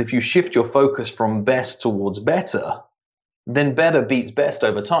irony is if you shift your focus from best towards better, then better beats best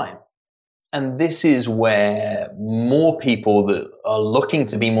over time. And this is where more people that are looking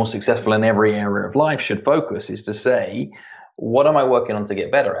to be more successful in every area of life should focus, is to say, what am I working on to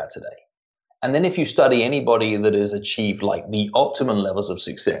get better at today? And then if you study anybody that has achieved like the optimum levels of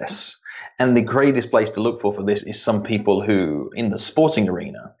success, and the greatest place to look for this is some people who, in the sporting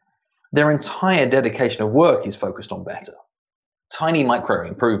arena, their entire dedication of work is focused on better. tiny micro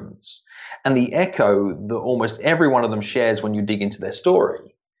improvements. And the echo that almost every one of them shares when you dig into their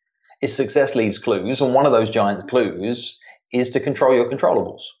story is success leaves clues. And one of those giant clues is to control your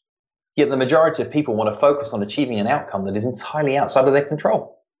controllables. Yet the majority of people want to focus on achieving an outcome that is entirely outside of their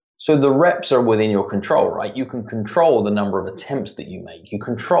control. So the reps are within your control, right? You can control the number of attempts that you make. You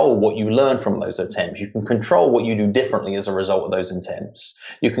control what you learn from those attempts. You can control what you do differently as a result of those attempts.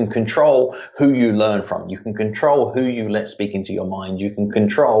 You can control who you learn from. You can control who you let speak into your mind. You can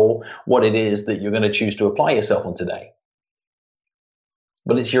control what it is that you're going to choose to apply yourself on today.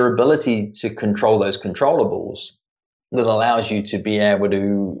 But it's your ability to control those controllables that allows you to be able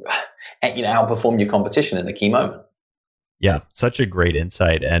to, outperform your competition in a key moment. Yeah, such a great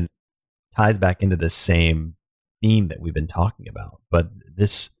insight, and ties back into this same theme that we've been talking about. But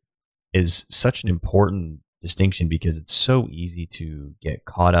this is such an important distinction because it's so easy to get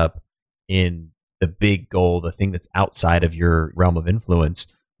caught up in the big goal, the thing that's outside of your realm of influence,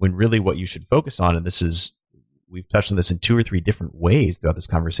 when really what you should focus on, and we've touched on this in 2 or 3 different ways throughout this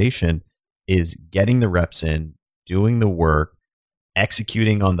conversation, is getting the reps in, doing the work,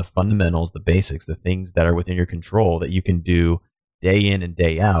 executing on the fundamentals, the basics, the things that are within your control that you can do day in and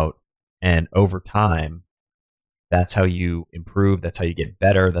day out. And over time, that's how you improve. That's how you get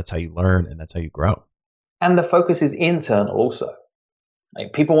better. That's how you learn. And that's how you grow. And the focus is internal also.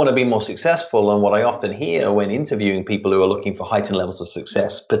 Like, people want to be more successful. And what I often hear when interviewing people who are looking for heightened levels of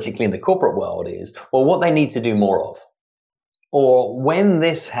success, particularly in the corporate world, is, well, what they need to do more of. Or when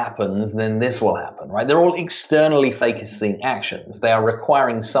this happens, then this will happen, right? They're all externally focusing actions. They are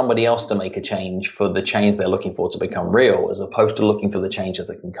requiring somebody else to make a change for the change they're looking for to become real, as opposed to looking for the change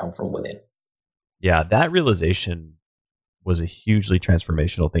that can come from within. Yeah, that realization was a hugely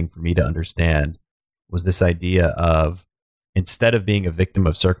transformational thing for me to understand, was this idea of, instead of being a victim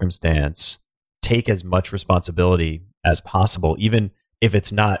of circumstance, take as much responsibility as possible, even if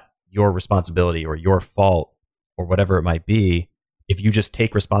it's not your responsibility or your fault, or whatever it might be. If you just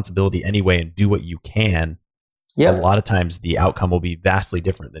take responsibility anyway and do what you can, a lot of times the outcome will be vastly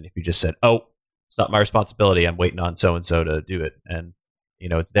different than if you just said, oh, it's not my responsibility, I'm waiting on so-and-so to do it. And,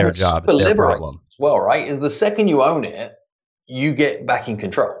 it's their job, it's their problem. As well, right? Is the second you own it, you get back in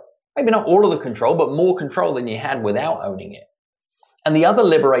control. Maybe not all of the control, but more control than you had without owning it. And the other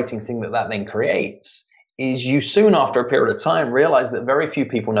liberating thing that then creates is you soon, after a period of time, realize that very few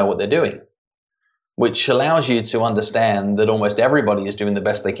people know what they're doing, which allows you to understand that almost everybody is doing the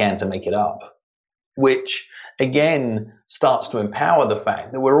best they can to make it up, which again starts to empower the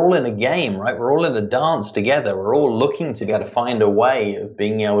fact that we're all in a game, right? We're all in a dance together. We're all looking to be able to find a way of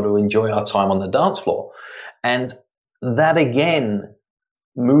being able to enjoy our time on the dance floor. And that again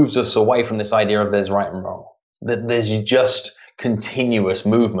moves us away from this idea of there's right and wrong, that there's just continuous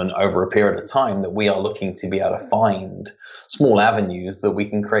movement over a period of time, that we are looking to be able to find small avenues that we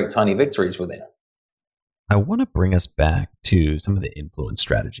can create tiny victories within. I want to bring us back to some of the influence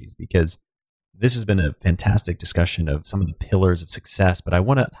strategies, because this has been a fantastic discussion of some of the pillars of success, but I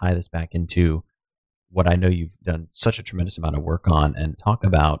want to tie this back into what I know you've done such a tremendous amount of work on, and talk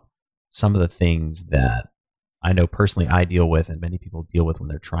about some of the things that I know personally I deal with and many people deal with when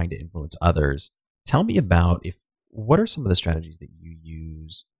they're trying to influence others. Tell me about what are some of the strategies that you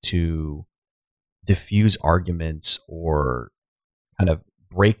use to diffuse arguments or kind of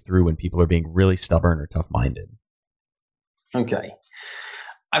break through when people are being really stubborn or tough-minded? Okay.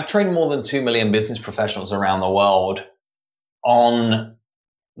 I've trained more than 2 million business professionals around the world on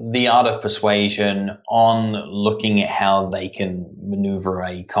the art of persuasion, on looking at how they can maneuver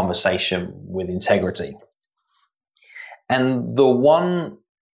a conversation with integrity. And the one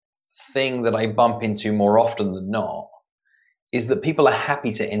thing that I bump into more often than not is that people are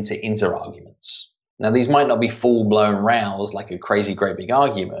happy to enter into arguments. Now, these might not be full-blown rows like a crazy great big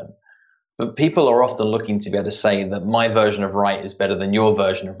argument, but people are often looking to be able to say that my version of right is better than your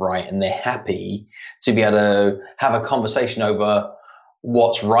version of right, and they're happy to be able to have a conversation over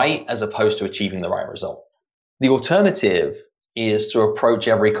what's right as opposed to achieving the right result. The alternative is to approach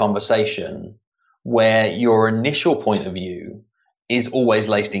every conversation where your initial point of view is always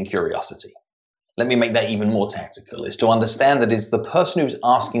laced in curiosity. Let me make that even more tactical, is to understand that it's the person who's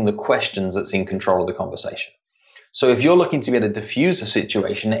asking the questions that's in control of the conversation. So if you're looking to be able to diffuse a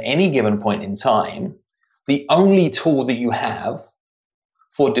situation at any given point in time, the only tool that you have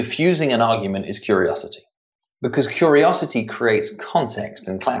for diffusing an argument is curiosity, because curiosity creates context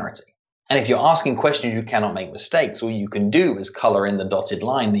and clarity. And if you're asking questions, you cannot make mistakes. All you can do is color in the dotted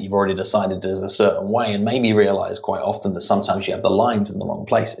line that you've already decided is a certain way, and maybe realize quite often that sometimes you have the lines in the wrong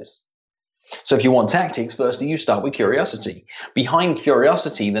places. So if you want tactics, firstly, you start with curiosity. Behind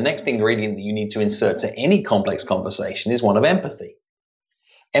curiosity, the next ingredient that you need to insert to any complex conversation is one of empathy.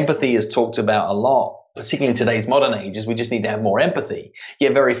 Empathy is talked about a lot, particularly in today's modern age, as we just need to have more empathy.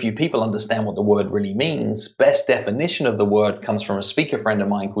 Yet very few people understand what the word really means. Best definition of the word comes from a speaker friend of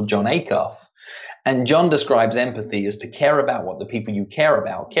mine called John Acuff. And John describes empathy as to care about what the people you care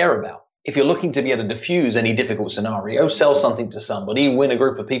about care about. If you're looking to be able to diffuse any difficult scenario, sell something to somebody, win a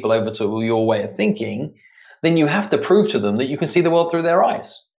group of people over to your way of thinking, then you have to prove to them that you can see the world through their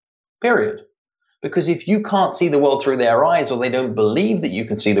eyes. Period. Because if you can't see the world through their eyes, or they don't believe that you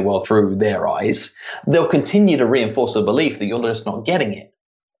can see the world through their eyes, they'll continue to reinforce the belief that you're just not getting it.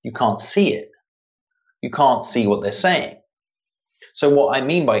 You can't see it. You can't see what they're saying. So what I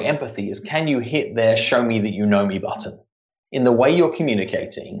mean by empathy is, can you hit their show me that you know me button? In the way you're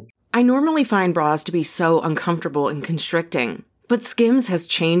communicating. I normally find bras to be so uncomfortable and constricting, but Skims has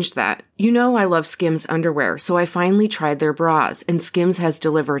changed that. You know I love Skims underwear, so I finally tried their bras, and Skims has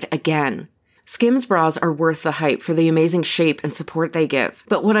delivered again. Skims bras are worth the hype for the amazing shape and support they give,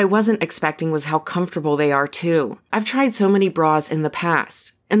 but what I wasn't expecting was how comfortable they are too. I've tried so many bras in the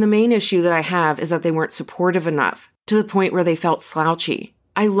past, and the main issue that I have is that they weren't supportive enough, to the point where they felt slouchy.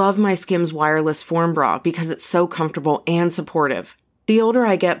 I love my Skims wireless form bra because it's so comfortable and supportive. The older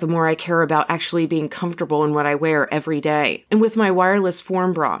I get, the more I care about actually being comfortable in what I wear every day. And with my wireless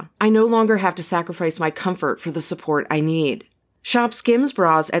form bra, I no longer have to sacrifice my comfort for the support I need. Shop Skims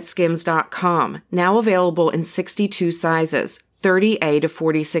bras at skims.com, now available in 62 sizes, 30A to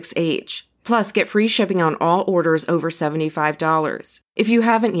 46H. Plus, get free shipping on all orders over $75. If you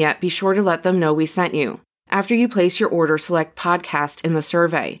haven't yet, be sure to let them know we sent you. After you place your order, select podcast in the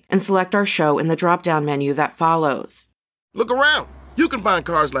survey and select our show in the drop-down menu that follows. Look around. You can find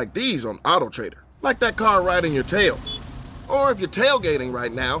cars like these on AutoTrader, like that car right in your tail. Or if you're tailgating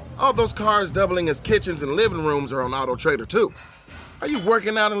right now, all those cars doubling as kitchens and living rooms are on AutoTrader too. Are you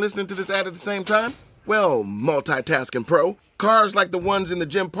working out and listening to this ad at the same time? Well, multitasking pro, cars like the ones in the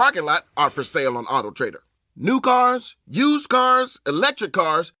gym parking lot are for sale on AutoTrader. New cars, used cars, electric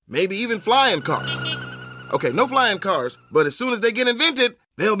cars, maybe even flying cars. Okay, no flying cars, but as soon as they get invented,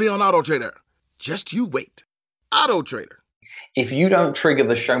 they'll be on AutoTrader. Just you wait. AutoTrader. If you don't trigger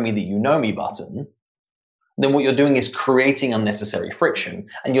the show me that you know me button, then what you're doing is creating unnecessary friction,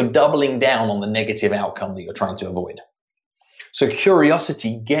 and you're doubling down on the negative outcome that you're trying to avoid. So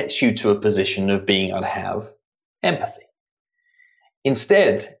curiosity gets you to a position of being able to have empathy.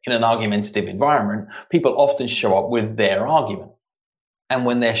 Instead, in an argumentative environment, people often show up with their argument. And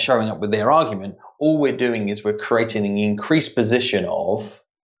when they're showing up with their argument, all we're doing is we're creating an increased position of,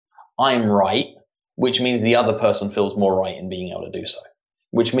 I'm right, which means the other person feels more right in being able to do so.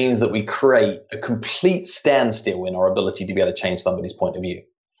 Which means that we create a complete standstill in our ability to be able to change somebody's point of view.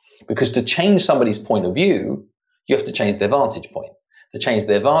 Because to change somebody's point of view, you have to change their vantage point. To change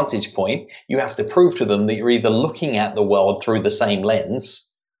their vantage point, you have to prove to them that you're either looking at the world through the same lens,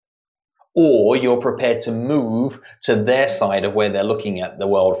 or you're prepared to move to their side of where they're looking at the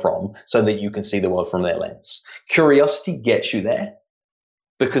world from so that you can see the world from their lens. Curiosity gets you there,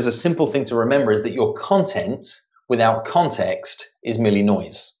 because a simple thing to remember is that your content without context is merely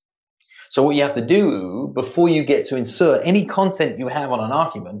noise. So what you have to do before you get to insert any content you have on an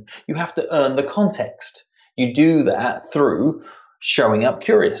argument, you have to earn the context. You do that through showing up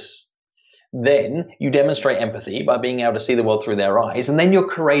curious. Then you demonstrate empathy by being able to see the world through their eyes, and then you're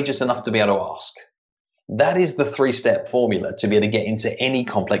courageous enough to be able to ask. That is the 3-step formula to be able to get into any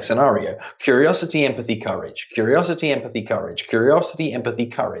complex scenario. Curiosity, empathy, courage. Curiosity, empathy, courage. Curiosity, empathy,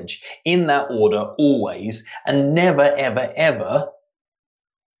 courage. In that order, always, and never, ever, ever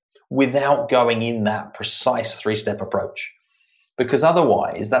without going in that precise 3-step approach. Because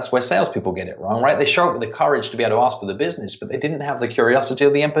otherwise, that's where salespeople get it wrong, right? They show up with the courage to be able to ask for the business, but they didn't have the curiosity or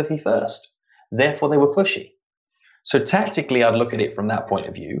the empathy first. Therefore, they were pushy. So tactically, I'd look at it from that point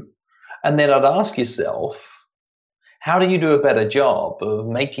of view. And then I'd ask yourself, how do you do a better job of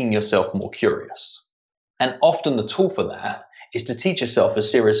making yourself more curious? And often the tool for that is to teach yourself a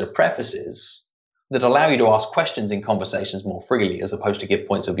series of prefaces that allow you to ask questions in conversations more freely as opposed to give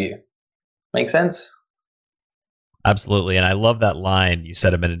points of view. Make sense? Absolutely. And I love that line you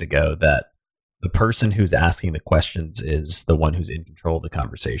said a minute ago, that the person who's asking the questions is the one who's in control of the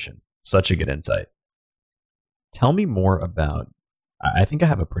conversation. Such a good insight. Tell me more about, I think I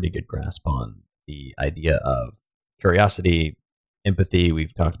have a pretty good grasp on the idea of curiosity, empathy.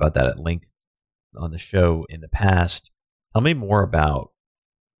 We've talked about that at length on the show in the past. Tell me more about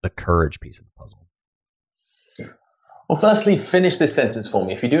the courage piece of the puzzle. Well, firstly, finish this sentence for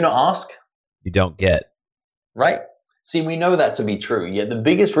me. If you do not ask, you don't get. Right? See, we know that to be true, yet the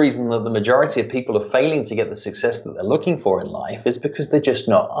biggest reason that the majority of people are failing to get the success that they're looking for in life is because they're just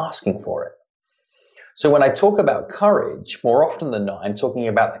not asking for it. So when I talk about courage, more often than not, I'm talking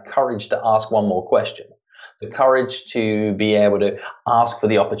about the courage to ask one more question, the courage to be able to ask for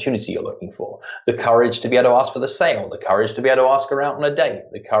the opportunity you're looking for, the courage to be able to ask for the sale, the courage to be able to ask her out on a date,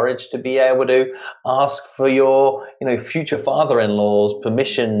 the courage to be able to ask for your, future father-in-law's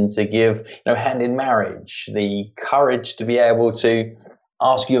permission to give, hand in marriage, the courage to be able to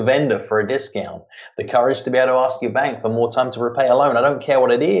ask your vendor for a discount, the courage to be able to ask your bank for more time to repay a loan. I don't care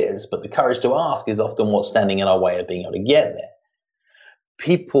what it is, but the courage to ask is often what's standing in our way of being able to get there.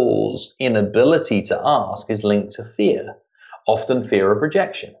 People's inability to ask is linked to fear, often fear of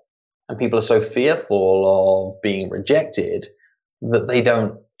rejection. And people are so fearful of being rejected that they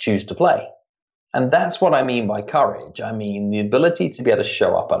don't choose to play. And that's what I mean by courage. I mean the ability to be able to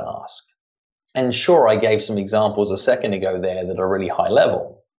show up and ask. And sure, I gave some examples a second ago there that are really high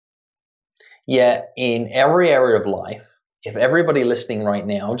level. Yet in every area of life, if everybody listening right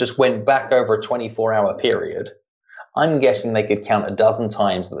now just went back over a 24-hour period, I'm guessing they could count a dozen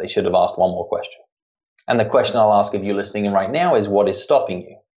times that they should have asked one more question. And the question I'll ask of you listening in right now is, what is stopping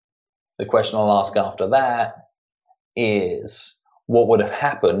you? The question I'll ask after that is, what would have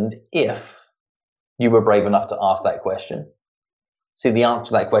happened if you were brave enough to ask that question? See, the answer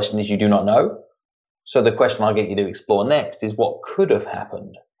to that question is you do not know. So the question I'll get you to explore next is, what could have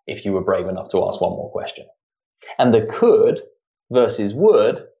happened if you were brave enough to ask one more question? And the could versus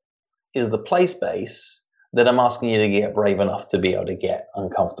would is the play space that I'm asking you to get brave enough to be able to get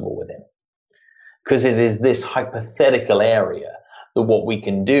uncomfortable within. Because it is this hypothetical area that what we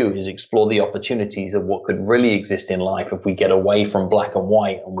can do is explore the opportunities of what could really exist in life if we get away from black and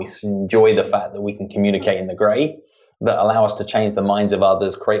white and we enjoy the fact that we can communicate in the gray, that allow us to change the minds of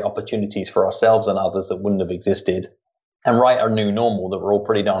others, create opportunities for ourselves and others that wouldn't have existed, and write a new normal that we're all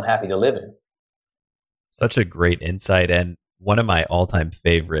pretty darn happy to live in. Such a great insight. And one of my all-time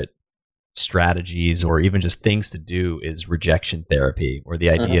favorite strategies or even just things to do is rejection therapy, or the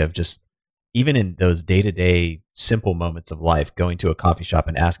idea of just, even in those day-to-day simple moments of life, going to a coffee shop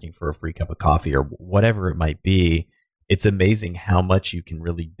and asking for a free cup of coffee or whatever it might be. It's amazing how much you can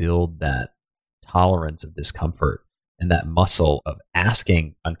really build that tolerance of discomfort and that muscle of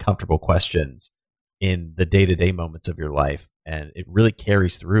asking uncomfortable questions in the day-to-day moments of your life. And it really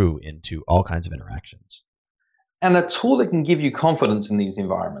carries through into all kinds of interactions. And a tool that can give you confidence in these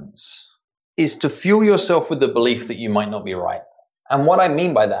environments is to fuel yourself with the belief that you might not be right. And what I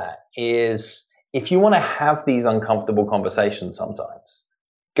mean by that is, if you want to have these uncomfortable conversations sometimes,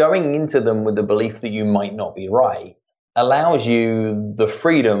 going into them with the belief that you might not be right allows you the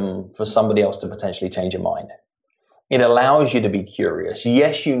freedom for somebody else to potentially change your mind. It allows you to be curious.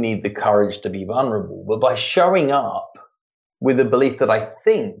 Yes, you need the courage to be vulnerable, but by showing up with the belief that I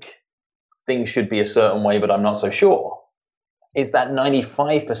think things should be a certain way, but I'm not so sure, it's that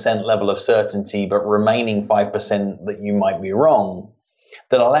 95% level of certainty, but remaining 5% that you might be wrong,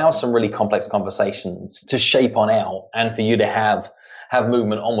 that allows some really complex conversations to shape on out and for you to have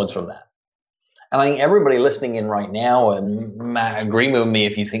movement onwards from that. And I think everybody listening in right now, and Matt, agree with me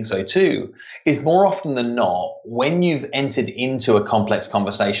if you think so too, is more often than not, when you've entered into a complex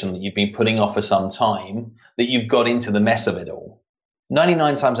conversation that you've been putting off for some time, that you've got into the mess of it all,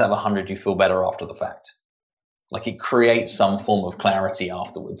 99 times out of 100, you feel better after the fact. Like it creates some form of clarity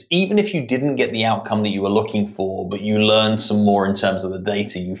afterwards. Even if you didn't get the outcome that you were looking for, but you learned some more in terms of the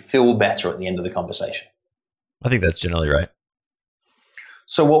data, you feel better at the end of the conversation. I think that's generally right.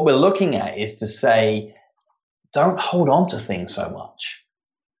 So what we're looking at is to say, don't hold on to things so much.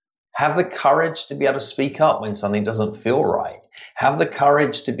 Have the courage to be able to speak up when something doesn't feel right. Have the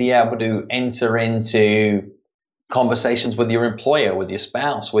courage to be able to enter into conversations with your employer, with your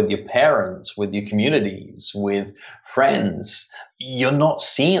spouse, with your parents, with your communities, with friends. You're not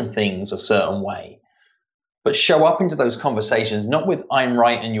seeing things a certain way, but show up into those conversations, not with I'm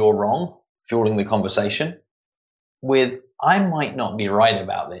right and you're wrong, fueling the conversation, with I might not be right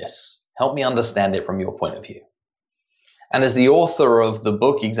about this. Help me understand it from your point of view. And as the author of the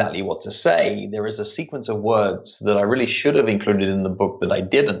book, Exactly What to Say, there is a sequence of words that I really should have included in the book that I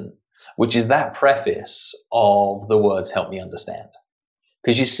didn't, which is that preface of the words, help me understand.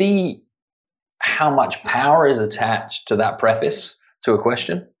 Because you see how much power is attached to that preface to a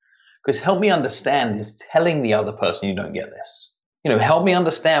question. Because help me understand is telling the other person you don't get this. Help me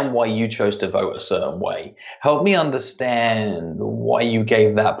understand why you chose to vote a certain way. Help me understand why you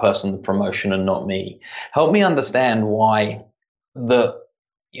gave that person the promotion and not me. Help me understand why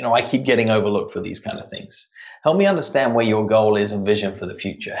I keep getting overlooked for these kind of things. Help me understand where your goal is and vision for the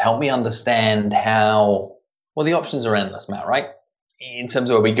future. Help me understand how Well, the options are endless, Matt, right? In terms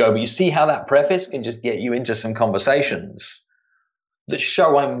of where we go. But you see how that preface can just get you into some conversations that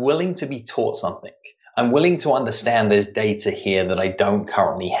show I'm willing to be taught something. I'm willing to understand there's data here that I don't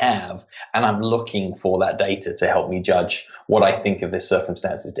currently have, and I'm looking for that data to help me judge what I think of this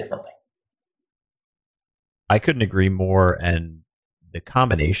circumstances differently. I couldn't agree more. And the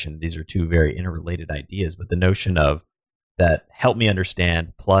combination, these are two very interrelated ideas, but the notion of that help me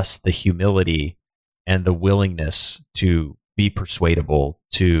understand plus the humility and the willingness to be persuadable,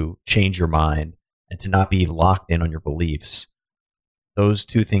 to change your mind, and to not be locked in on your beliefs. Those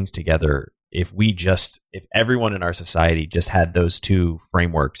two things together, if everyone in our society just had those two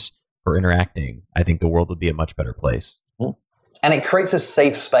frameworks for interacting, I think the world would be a much better place. And it creates a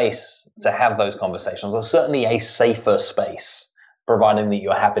safe space to have those conversations, or certainly a safer space, providing that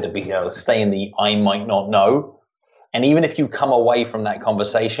you're happy to be able to stay in the I might not know. And even if you come away from that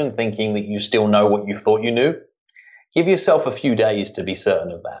conversation thinking that you still know what you thought you knew, give yourself a few days to be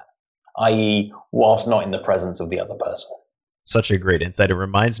certain of that, i.e., whilst not in the presence of the other person. Such a great insight. It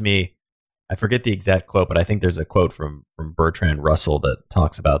reminds me, I forget the exact quote, but I think there's a quote from Bertrand Russell that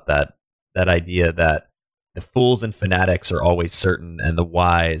talks about that idea that the fools and fanatics are always certain and the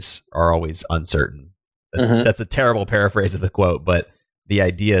wise are always uncertain. That's a terrible paraphrase of the quote, but the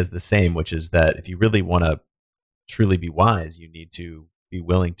idea is the same, which is that if you really want to truly be wise, you need to be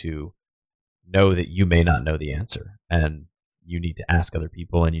willing to know that you may not know the answer, and you need to ask other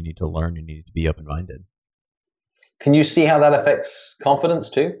people, and you need to learn, you need to be open-minded. Can you see how that affects confidence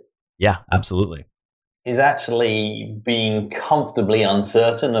too? Yeah, absolutely. Is actually being comfortably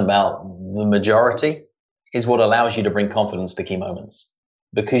uncertain about the majority is what allows you to bring confidence to key moments,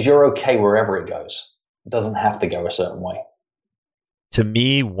 because you're okay wherever it goes. It doesn't have to go a certain way. To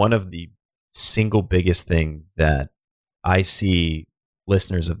me, one of the single biggest things that I see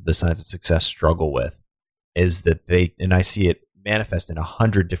listeners of The Science of Success struggle with is that and I see it manifest in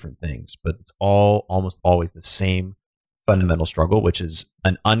 100 different things, but it's almost always the same fundamental struggle, which is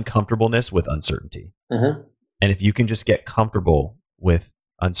an uncomfortableness with uncertainty. Mm-hmm. And if you can just get comfortable with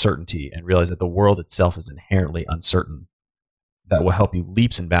uncertainty and realize that the world itself is inherently uncertain, that will help you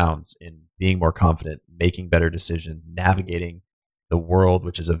leaps and bounds in being more confident, making better decisions, navigating the world,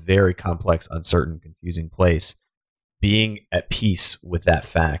 which is a very complex, uncertain, confusing place. Being at peace with that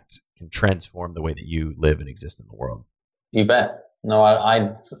fact can transform the way that you live and exist in the world. You bet. No,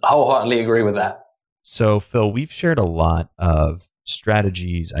 I wholeheartedly agree with that. So, Phil, we've shared a lot of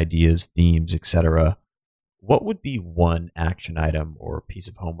strategies, ideas, themes, etc. What would be one action item or piece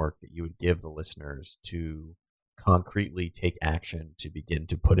of homework that you would give the listeners to concretely take action to begin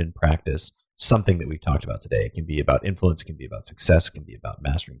to put in practice something that we've talked about today? It can be about influence, it can be about success, it can be about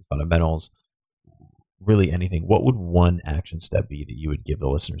mastering the fundamentals, really anything. What would one action step be that you would give the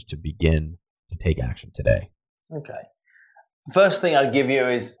listeners to begin to take action today? Okay. First thing I'd give you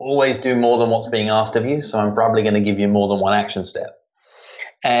is always do more than what's being asked of you. So I'm probably going to give you more than one action step.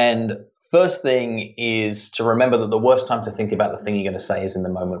 And first thing is to remember that the worst time to think about the thing you're going to say is in the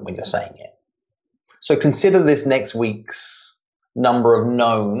moment when you're saying it. So consider this next week's number of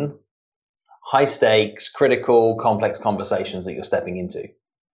known, high stakes, critical, complex conversations that you're stepping into.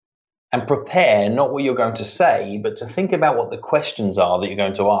 And prepare not what you're going to say, but to think about what the questions are that you're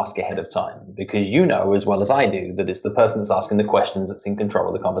going to ask ahead of time. Because you know as well as I do that it's the person that's asking the questions that's in control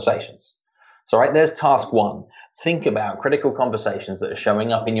of the conversations. So right, there's task one. Think about critical conversations that are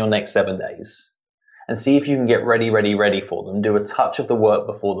showing up in your next 7 days and see if you can get ready for them. Do a touch of the work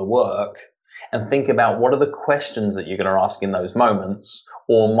before the work and think about what are the questions that you're going to ask in those moments,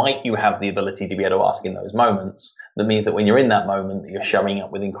 or might you have the ability to be able to ask in those moments. That means that when you're in that moment, that you're showing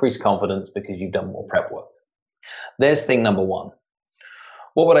up with increased confidence because you've done more prep work. There's thing number one.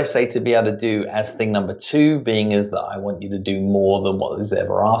 What would I say to be able to do as thing number two, being is that I want you to do more than what is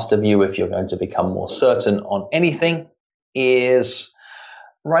ever asked of you if you're going to become more certain on anything, is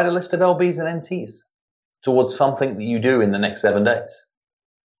write a list of LBs and NTs towards something that you do in the next 7 days.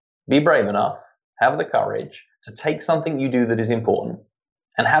 Be brave enough, have the courage to take something you do that is important,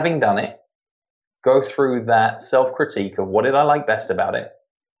 and having done it, go through that self-critique of what did I like best about it.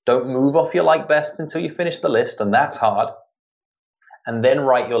 Don't move off your like best until you finish the list, and that's hard. And then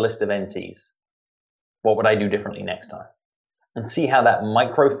write your list of NTs. What would I do differently next time? And see how that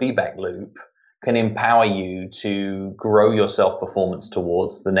micro feedback loop can empower you to grow your self-performance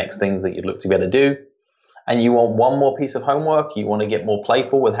towards the next things that you'd look to be able to do. And you want one more piece of homework. You want to get more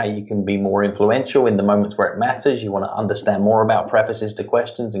playful with how you can be more influential in the moments where it matters. You want to understand more about prefaces to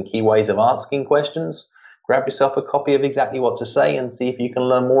questions and key ways of asking questions. Grab yourself a copy of Exactly What to Say and see if you can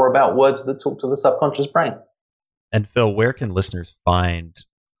learn more about words that talk to the subconscious brain. And Phil, where can listeners find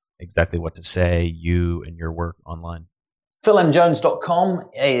exactly what to say, you and your work online? PhilMJones.com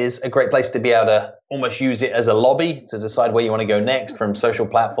is a great place to be able to almost use it as a lobby to decide where you want to go next, from social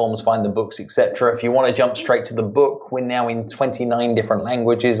platforms, find the books, etc. If you want to jump straight to the book, we're now in 29 different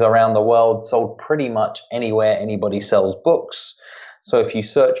languages around the world, sold pretty much anywhere anybody sells books. So if you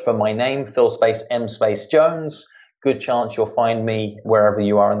search for my name, Phil space M space Jones, good chance you'll find me wherever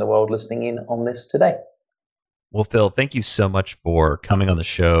you are in the world listening in on this today. Well, Phil, thank you so much for coming on the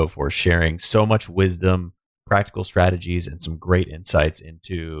show, for sharing so much wisdom, practical strategies, and some great insights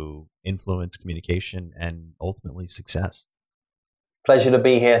into influence, communication, and ultimately success. Pleasure to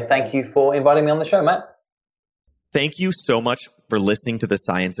be here. Thank you for inviting me on the show, Matt. Thank you so much for listening to The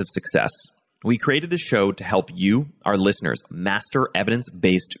Science of Success. We created this show to help you, our listeners, master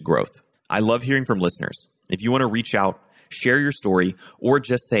evidence-based growth. I love hearing from listeners. If you want to reach out, share your story, or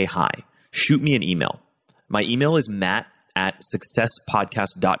just say hi, shoot me an email. My email is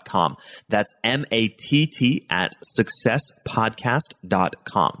matt@successpodcast.com. That's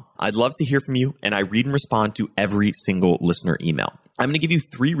matt@successpodcast.com. I'd love to hear from you, and I read and respond to every single listener email. I'm going to give you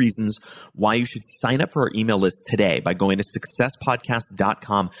 3 reasons why you should sign up for our email list today by going to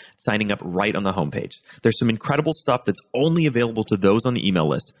successpodcast.com, signing up right on the homepage. There's some incredible stuff that's only available to those on the email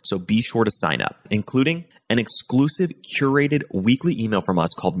list, so be sure to sign up, including an exclusive curated weekly email from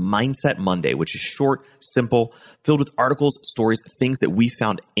us called Mindset Monday, which is short, simple, filled with articles, stories, things that we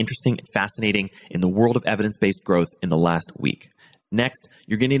found interesting and fascinating in the world of evidence-based growth in the last week. Next,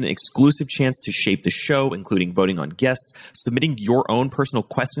 you're getting an exclusive chance to shape the show, including voting on guests, submitting your own personal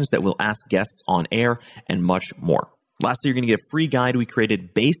questions that we'll ask guests on air, and much more. Lastly, you're going to get a free guide we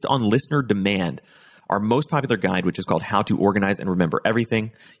created based on listener demand, our most popular guide, which is called How to Organize and Remember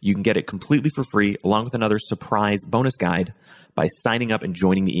Everything. You can get it completely for free, along with another surprise bonus guide, by signing up and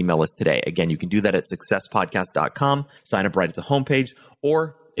joining the email list today. Again, you can do that at successpodcast.com, sign up right at the homepage,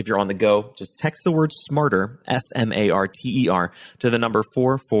 or if you're on the go, just text the word SMARTER, SMARTER, to the number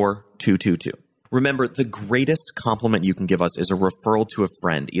 44222. Remember, the greatest compliment you can give us is a referral to a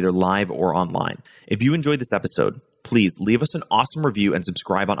friend, either live or online. If you enjoyed this episode, please leave us an awesome review and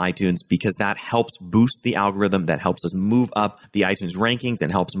subscribe on iTunes, because that helps boost the algorithm, that helps us move up the iTunes rankings,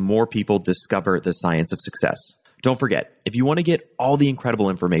 and helps more people discover the science of success. Don't forget, if you want to get all the incredible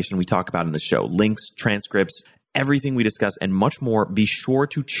information we talk about in the show, links, transcripts, everything we discuss, and much more, be sure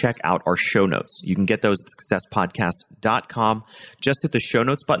to check out our show notes. You can get those at successpodcast.com. Just hit the show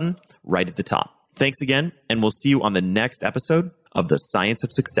notes button right at the top. Thanks again, and we'll see you on the next episode of The Science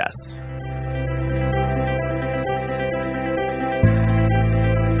of Success.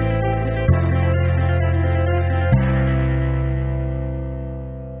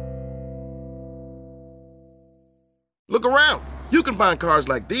 Look around. You can find cars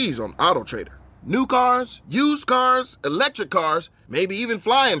like these on AutoTrader. New cars, used cars, electric cars, maybe even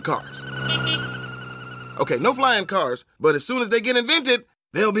flying cars. Okay, no flying cars, but as soon as they get invented,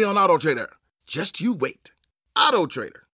 they'll be on AutoTrader. Just you wait. AutoTrader.